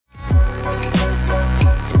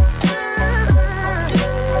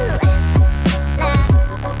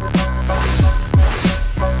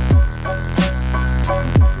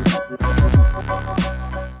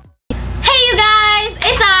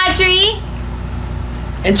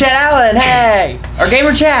And Chad Allen, hey! Or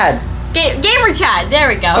Gamer Chad. Gamer Chad, there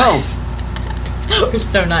we go. Both. We're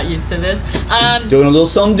so not used to this. Doing a little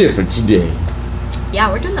something different today.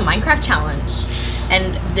 Yeah, we're doing the Minecraft challenge.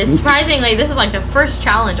 And surprisingly, this is like the first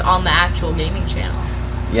challenge on the actual gaming channel.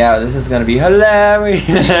 Yeah, this is gonna be hilarious.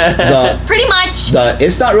 Pretty much.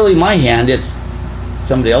 It's not really my hand, it's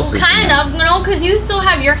somebody else's Kind hand. of, no, because you still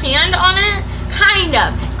have your hand on it. Kind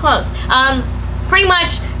of. Close. Pretty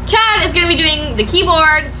much, Chad is gonna be doing the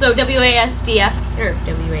keyboard, so WASDF, or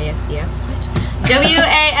WASDF, what?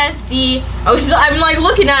 WASD, I'm like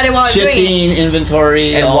looking at it while I'm doing it. Shifting,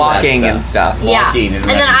 inventory, and all walking that and stuff. Yeah, Walking and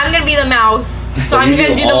then I'm gonna be the mouse, so I'm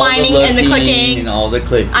gonna do the mining and the clicking. And all the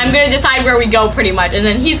clicking. I'm gonna decide where we go pretty much, and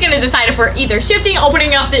then he's gonna decide if we're either shifting,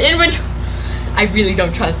 opening up the inventory. I really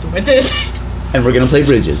don't trust him with this. And we're gonna play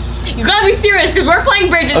bridges. You gotta be serious, because we're playing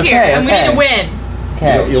bridges here, and we need to win.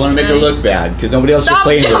 Okay. You want to make her look bad, because nobody else is Stop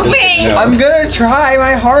playing jumping! with this. No. I'm gonna try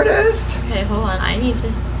my hardest. Okay, hold on. I need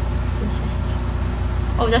to.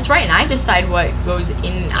 Oh, that's right. And I decide what goes in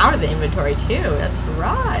and out of the inventory too. That's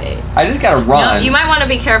right. I just gotta run. No, you might want to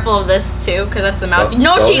be careful of this too, because that's the mouse. Don't-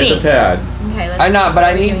 No don't hit cheating. the pad. Okay, let's. I'm not, but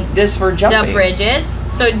I see. need this for jumping. The bridges.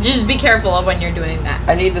 So just be careful of when you're doing that.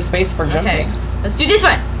 I need the space for jumping. Okay, let's do this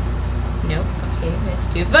one. Nope. Okay, let's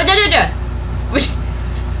do.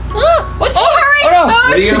 What's hurry! Oh, no. Hurry!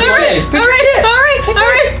 What are you gonna play? Hurry!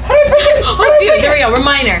 Oh, phew, there we go. We're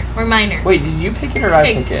minor. Wait, did you pick it or did I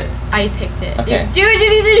pick it? I picked it. Okay. Do it.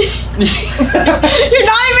 You're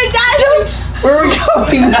not even done. Where are we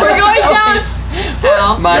going? We're going down.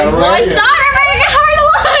 Ow. Mine. Gotta I run. saw everybody get hard to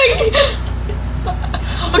look.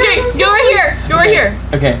 Okay, go right here. Go right here.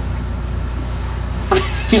 Okay.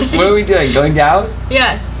 What are we doing? Going down?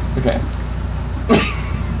 Yes. Okay.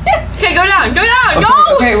 Okay, go down. Go down. Okay, Go.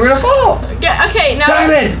 okay, we're gonna fall. Okay, now.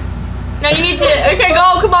 Diamond! Now you need to. Okay,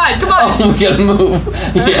 go. Come on. Oh, we gotta move.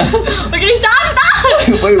 Yeah. Okay, stop.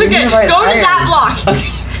 Wait, we need Okay, to find go to iron. that block.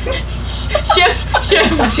 Okay. Shift.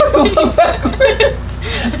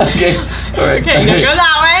 Okay. Alright. Okay, go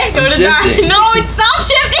that way. Go to that. shifting. No, stop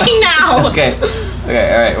shifting now. Okay. Okay,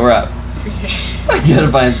 alright, we're up. I gotta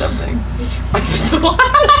find something.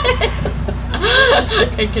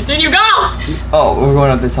 Okay, continue. Go. Oh, we're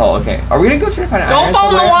going up this hole. Okay. Are we gonna go try to find Don't iron fall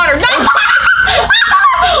in the somewhere? water. No.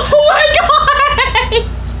 Oh my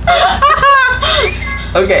gosh.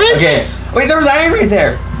 Okay, okay. Wait, there was iron right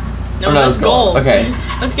there. No, Oh, that's it's gold. gold. Okay.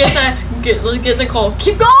 Let's get the coal.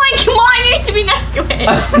 Keep going. Come on, you need to be next to it.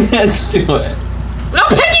 Let's do it. No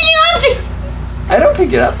picking it up. I don't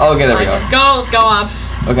pick it up. Oh, okay, there we go. Let's go up.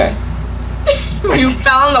 Okay. You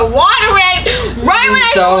fell in the water right when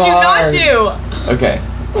I So told you hard. not to. Okay.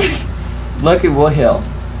 Look at Wool Hill.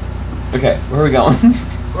 Okay, where are we going?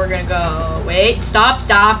 We're gonna go. Wait, stop.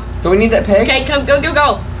 Do we need that pig? Okay, come, go.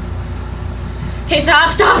 Okay,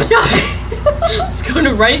 stop. Let's go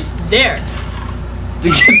to right there. To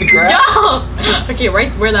get the grass? Jump! Okay,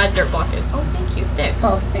 right where that dirt block is. Oh, thank you, sticks.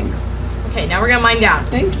 Oh, thanks. Okay, now we're gonna mine down.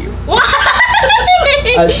 Thank you. What?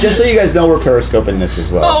 Just so you guys know, we're periscoping this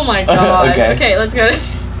as well. Oh my gosh. Okay. Okay, let's go.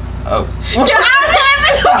 Oh. Get out of the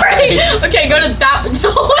inventory! Okay, go to that.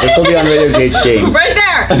 No. This will be on RadioJH Games. Right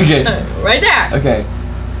there. Okay. Right there. Okay.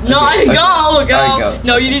 No, Okay, go. Alright, go.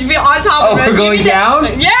 No, you need to be on top Oh, of it. we're You going need to-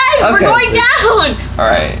 down? Yes, we're Okay. going down.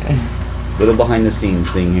 Alright. Little behind the scenes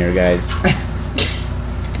thing here, guys.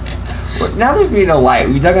 Well, now there's gonna be no light.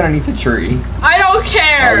 We dug underneath the tree. I don't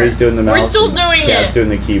care. Audrey's doing the mouse. We're still and doing Chad's it. doing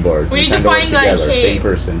the keyboard. We need to time work find that together. cave. Same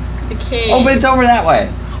person. The cave. Oh, but it's over that way.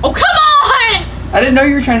 Oh, come on! I didn't know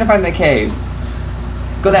you were trying to find the cave.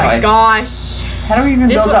 Go that Oh my way. gosh. How do we even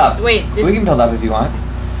This build way- up? wait, this- We can build up if you want.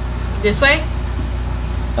 This way?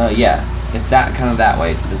 Yeah. It's that kind of that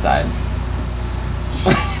way to the side.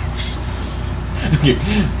 Okay.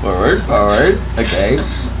 Forward. Okay.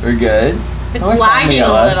 We're good. It's How much time we lagging a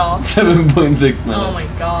got little. left? 7.6 minutes. Oh my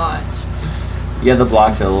gosh. Yeah, the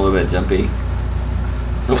blocks are a little bit jumpy.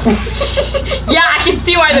 Yeah, I can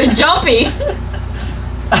see why they're jumpy.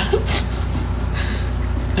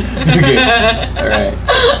 Okay. Alright.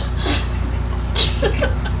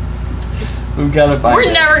 We've gotta find We're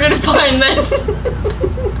it. never gonna find this.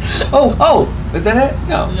 Oh! Is that it?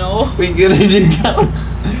 No. No. We get it down.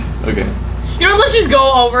 Okay. You know, let's just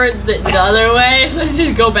go over the other way. Let's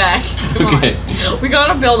just go back. Come Okay. on. We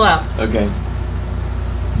gotta build up. Okay.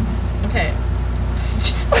 Okay.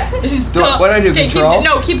 What do I do, Okay,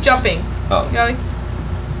 control? keep jumping. Oh. You gotta...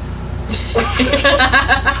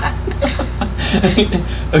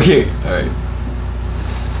 Okay, alright.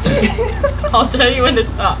 I'll tell you when to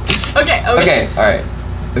stop. Okay. Okay, alright.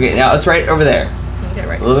 Okay, now it's right over there. Okay,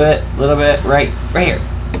 right. A little bit, right here.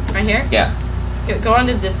 Right here? Yeah. Go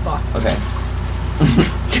onto this block. Okay.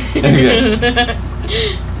 Okay.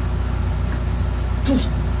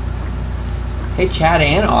 Hey, Chad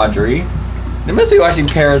and Audrey. They must be watching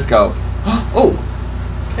Periscope. Oh!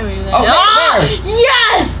 Can we do that? Oh, Ah! there!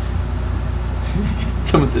 Yes!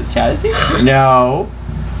 Someone says Chad is here? No.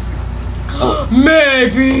 Oh.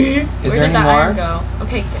 Maybe. Is Where there did any the more? iron go?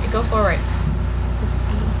 Okay, go forward. Let's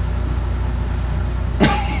see.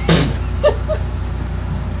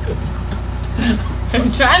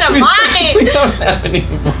 I'm trying to We mine. don't have any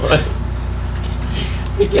more.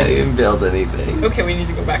 We can't even build anything. Okay, we need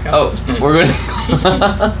to go back up. Oh, we're gonna.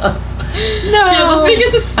 No. Yeah, let's make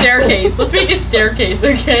it a staircase. Let's make a staircase,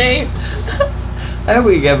 okay? I hope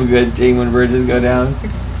we have a good team when bridges go down.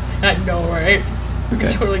 I know, right? Okay.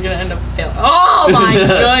 We're totally gonna end up failing. Oh my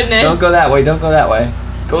goodness! Don't go that way. Don't go that way.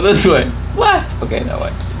 Go this way. Left. Okay, that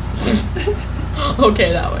way.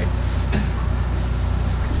 Okay, that way.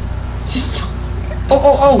 Just don't.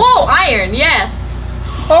 Oh. Oh, iron, yes.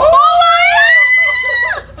 Oh.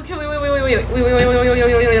 Okay, wait. We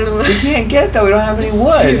can't get it though. We don't have any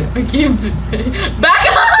wood. I can't. Back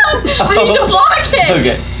up! I need to block it.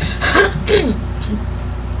 Okay.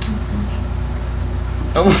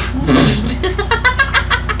 Oh.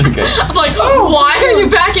 Okay. I'm like, why are you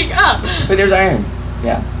backing up? Wait, there's iron.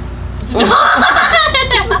 Yeah.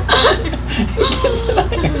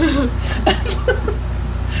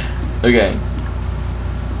 Okay.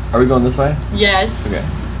 Are we going this way? Yes. Okay.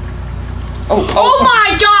 Oh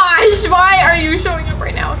my gosh! Why are you showing up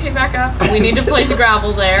right now? Okay, back up. We need to place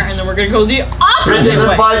gravel there, and then we're gonna go the Princess opposite in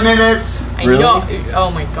way. 5 minutes. I Really? know.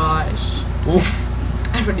 Oh my gosh.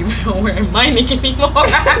 I don't even know where I'm mining anymore.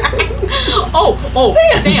 oh,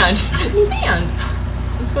 sand. Sand.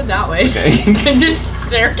 Let's go that way. Okay. This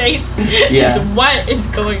staircase Yeah. is what is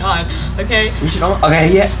going on. Okay. We should.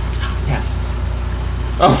 Okay. Yeah. Yes.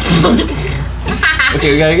 Oh.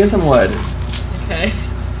 Okay, we gotta get some wood. Okay.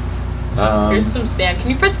 Here's some sand. Can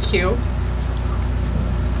you press Q?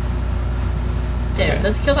 There. Okay.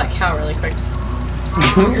 Let's kill that cow really quick.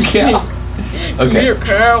 Yeah. Come Okay. here,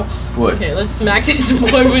 cow. Wood. Okay, let's smack this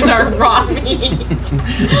wood with our raw meat.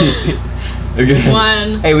 Okay.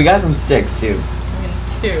 1. Hey, we got some sticks too. And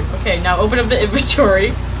 2. Okay, now open up the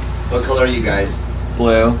inventory. What color are you guys?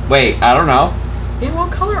 Blue. Wait, I don't know. Yeah,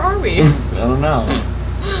 what color are we? I don't know.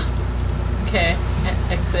 Okay,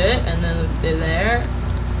 exit, and then let's do there.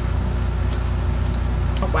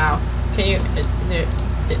 Oh wow. Can you? Wait,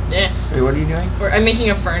 what are you doing? I'm making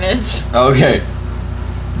a furnace. Oh, okay.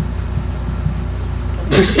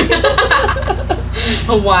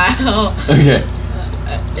 Oh wow. Okay.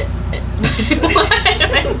 What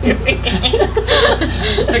am I doing?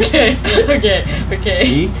 Okay.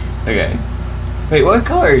 E? Okay. Wait, what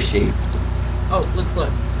color is she? Oh, let's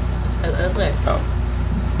look. Let's look. Oh.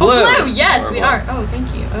 Blue. Yes, we Blue. are. Oh,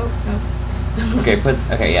 thank you. Oh no. Okay,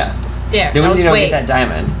 okay, yeah. There. Then we need to wait. get that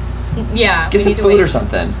diamond. Yeah. Get we some need to food wait. or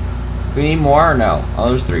something. We need more or no? Oh,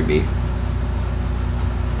 there's 3 beef.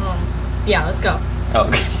 Yeah, let's go. Oh,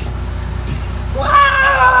 okay.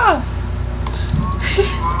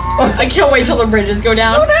 I can't wait till the bridges go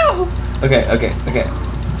down. Oh no! Okay.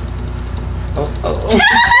 Oh.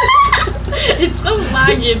 It's so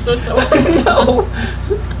laggy and so No!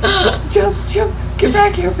 Jump! Get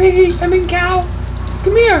back here, piggy! I mean cow!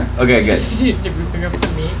 Come here! Okay, good. Did we pick up the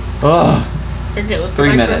meat? Oh, Okay, let's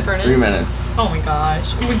 3 go back to the minutes. furnace. 3 minutes. Oh my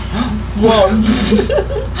gosh. Whoa.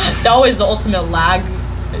 That was the ultimate lag.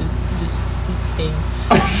 This thing.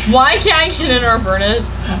 Why can't I get in our furnace?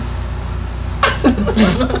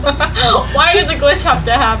 Why did the glitch have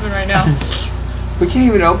to happen right now? We can't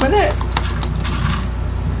even open it?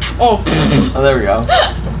 Oh. Oh, there we go.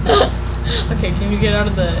 Okay, can you get out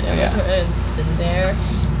of the Yeah. in there?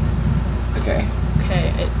 Okay.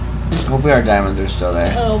 Okay. Hopefully our diamonds are still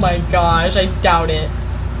there. Oh my gosh, I doubt it.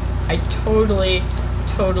 I totally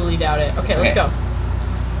doubt it. Okay, let's go.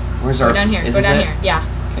 Where's our... Go down here. Is Go this down it? here. Yeah.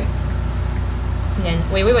 Okay. And then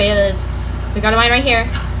we got a mine right here.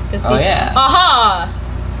 Let's see. Oh, yeah. Aha!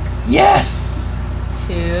 Yes!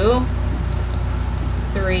 2,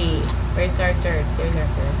 3. Where's our third? There's our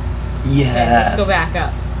third. Yes! Okay, let's go back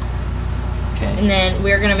up. Okay. And then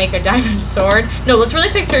we're gonna make a diamond sword. No, let's really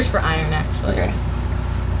quick search for iron actually. Okay.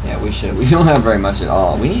 Yeah, we should. We don't have very much at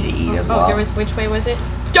all. We need to eat as well. Oh, there was. Which way was it?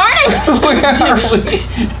 Darn it! Where are we?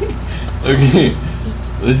 Okay.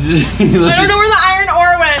 Let's just... I don't know where the iron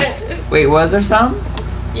ore went. Wait, was there some?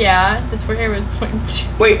 Yeah, that's where I was pointing to.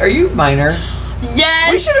 Wait, are you miner? Yes!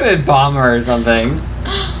 We should have been bomber or something.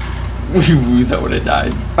 That would have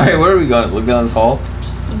died. Alright, where are we going? Look down this hole? I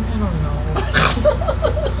don't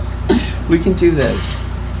know. We can do this.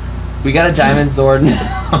 We got a diamond sword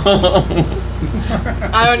now.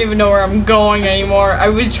 I don't even know where I'm going anymore. I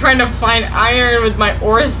was trying to find iron with my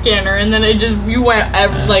ore scanner, and then you went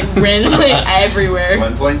randomly everywhere.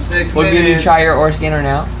 1.6 Well, can you minutes. try your ore scanner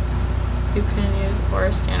now? You can use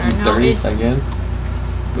ore scanner now. 30 seconds.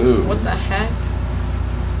 Boom. What the heck?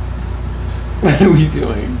 What are we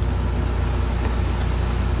doing?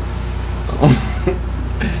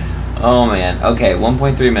 Oh man. Okay,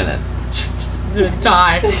 1.3 minutes. We're gonna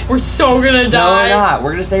die. We're so gonna No, die. we're not.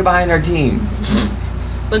 We're gonna stay behind our team.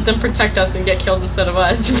 Let them protect us and get killed instead of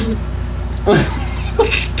us.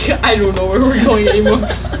 I don't know where we're going anymore.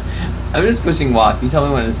 I'm just pushing walk. You tell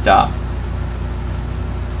me when to stop.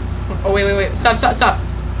 Oh, wait. Stop.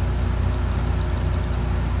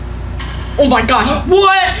 Oh my gosh.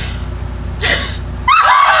 What?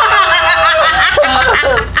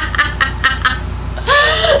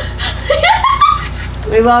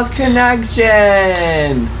 We lost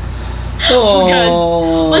connection.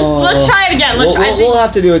 Oh. Let's try it again. We'll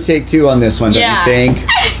have to do a take 2 on this one, don't you think?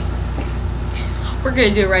 We're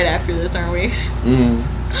gonna do it right after this, aren't we? Mm.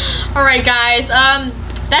 Alright guys,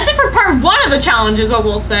 that's it for part 1 of the challenge is what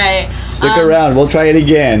we'll say. Stick around, we'll try it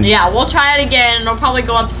again. Yeah, we'll try it again. It'll probably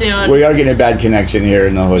go up soon. We are getting a bad connection here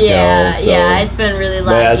in the hotel. Yeah, it's been really laggy.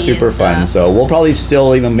 But that's super fun. So we'll probably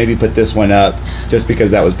still even maybe put this one up just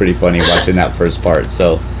because that was pretty funny watching that first part.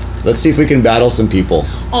 So let's see if we can battle some people.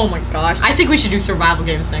 Oh my gosh, I think we should do survival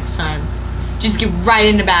games next time. Just get right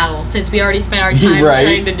into battle since we already spent our time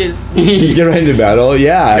trying to do. Just get right into battle,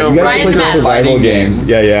 yeah. Go You guys right can play into some survival fighting games.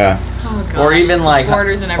 game. Yeah. Oh gosh. Or even like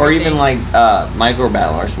borders and everything. micro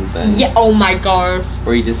battle or something. Yeah. Oh my gosh.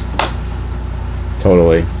 Where you just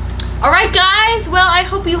Totally. All right, guys. Well, I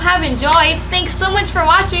hope you have enjoyed. Thanks so much for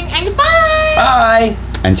watching, and goodbye. Bye.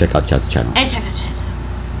 And check out Chad's channel. And check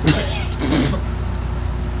out.